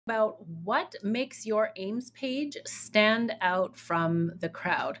About what makes your Aims page stand out from the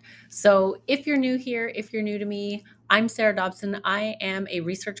crowd. So, if you're new here, if you're new to me, I'm Sarah Dobson. I am a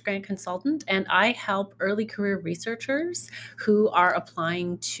research grant consultant and I help early career researchers who are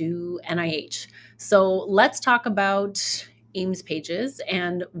applying to NIH. So, let's talk about Aims pages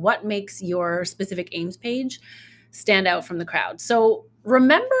and what makes your specific Aims page stand out from the crowd. So,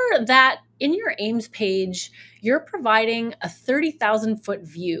 remember that in your Aims page, you're providing a 30,000-foot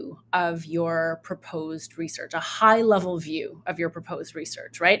view of your proposed research, a high-level view of your proposed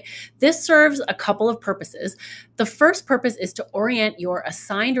research, right? This serves a couple of purposes. The first purpose is to orient your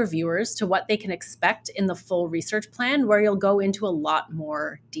assigned reviewers to what they can expect in the full research plan, where you'll go into a lot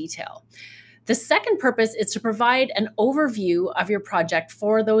more detail. The second purpose is to provide an overview of your project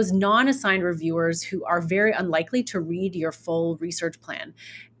for those non-assigned reviewers who are very unlikely to read your full research plan.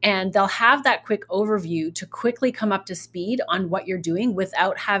 And they'll have that quick overview to quickly come up to speed on what you're doing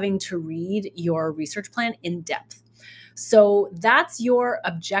without having to read your research plan in depth. So that's your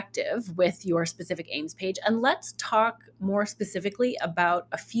objective with your specific Aims page. And let's talk more specifically about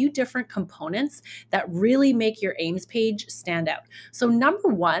a few different components that really make your Aims page stand out. So number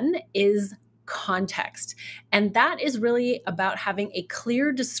one is context. And that is really about having a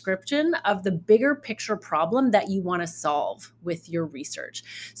clear description of the bigger picture problem that you want to solve with your research.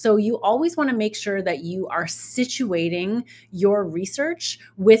 So you always want to make sure that you are situating your research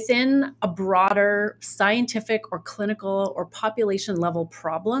within a broader scientific or clinical or population level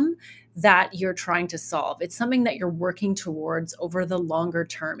problem that you're trying to solve. It's something that you're working towards over the longer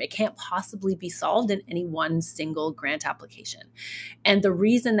term. It can't possibly be solved in any one single grant application. And the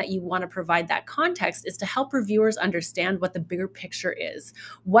reason that you want to provide that context is to help reviewers understand what the bigger picture is.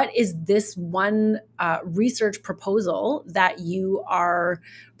 What is this one research proposal that you are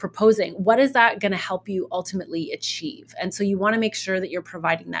proposing? What is that going to help you ultimately achieve? And so you want to make sure that you're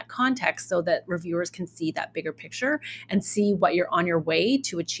providing that context so that reviewers can see that bigger picture and see what you're on your way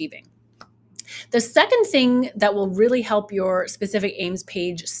to achieving. The second thing that will really help your specific Aims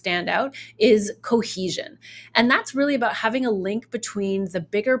page stand out is cohesion. And that's really about having a link between the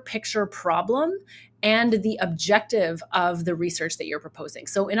bigger picture problem and the objective of the research that you're proposing.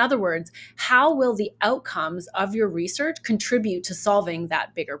 So in other words, how will the outcomes of your research contribute to solving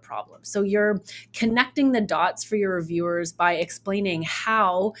that bigger problem? So you're connecting the dots for your reviewers by explaining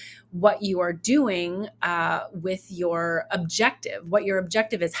how what you are doing with your objective, what your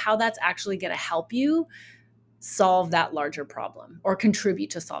objective is, how that's actually going to help you solve that larger problem or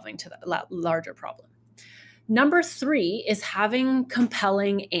contribute to solving to that larger problem. Number three is having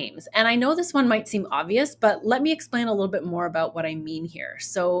compelling aims. And I know this one might seem obvious, but let me explain a little bit more about what I mean here.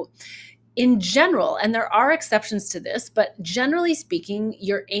 So in general, and there are exceptions to this, but generally speaking,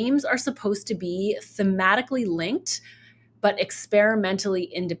 your aims are supposed to be thematically linked, but experimentally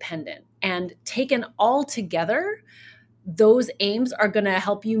independent. And taken all together, those aims are going to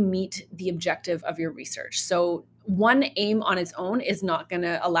help you meet the objective of your research. So one aim on its own is not going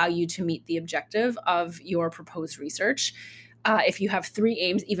to allow you to meet the objective of your proposed research. If you have three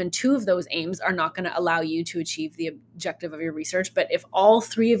aims, even two of those aims are not going to allow you to achieve the objective of your research. But if all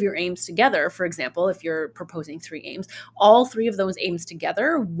three of your aims together, for example, if you're proposing three aims, all three of those aims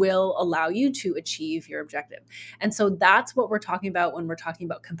together will allow you to achieve your objective. And so that's what we're talking about when we're talking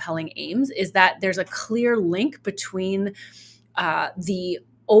about compelling aims, is that there's a clear link between the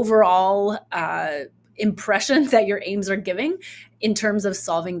overall impression that your aims are giving in terms of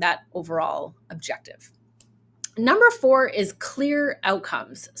solving that overall objective. Number four is clear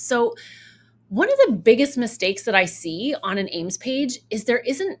outcomes. So one of the biggest mistakes that I see on an Aims page is there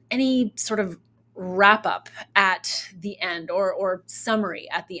isn't any sort of wrap up at the end or summary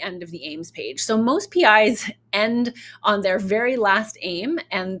at the end of the Aims page. So most PIs end on their very last aim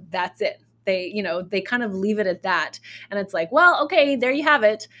and that's it. They kind of leave it at that. And it's like, well, okay, there you have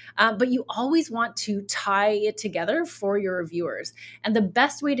it. But you always want to tie it together for your reviewers. And the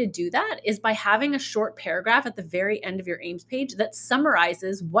best way to do that is by having a short paragraph at the very end of your Aims page that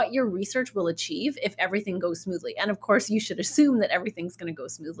summarizes what your research will achieve if everything goes smoothly. And of course, you should assume that everything's going to go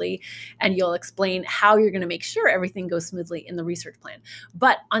smoothly, and you'll explain how you're going to make sure everything goes smoothly in the research plan.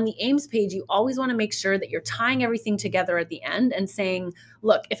 But on the Aims page, you always want to make sure that you're tying everything together at the end and saying,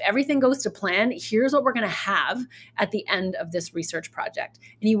 look, if everything goes to plan, here's what we're going to have at the end of this research project.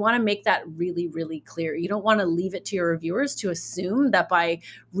 And you want to make that really, really clear. You don't want to leave it to your reviewers to assume that by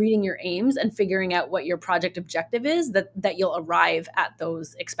reading your aims and figuring out what your project objective is, that you'll arrive at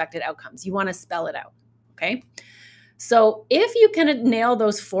those expected outcomes. You want to spell it out, okay? So if you can nail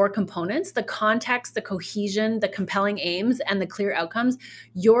those four components, the context, the cohesion, the compelling aims, and the clear outcomes,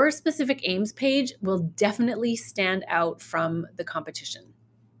 your specific aims page will definitely stand out from the competition.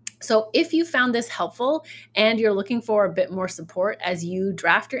 So if you found this helpful and you're looking for a bit more support as you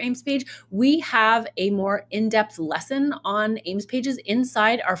draft your Aims page, we have a more in-depth lesson on Aims pages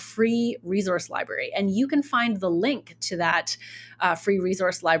inside our free resource library. And you can find the link to that free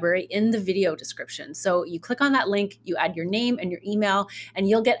resource library in the video description. So you click on that link, you add your name and your email, and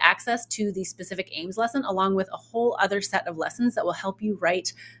you'll get access to the specific Aims lesson along with a whole other set of lessons that will help you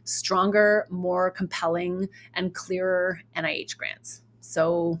write stronger, more compelling, and clearer NIH grants.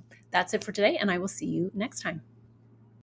 So that's it for today, and I will see you next time.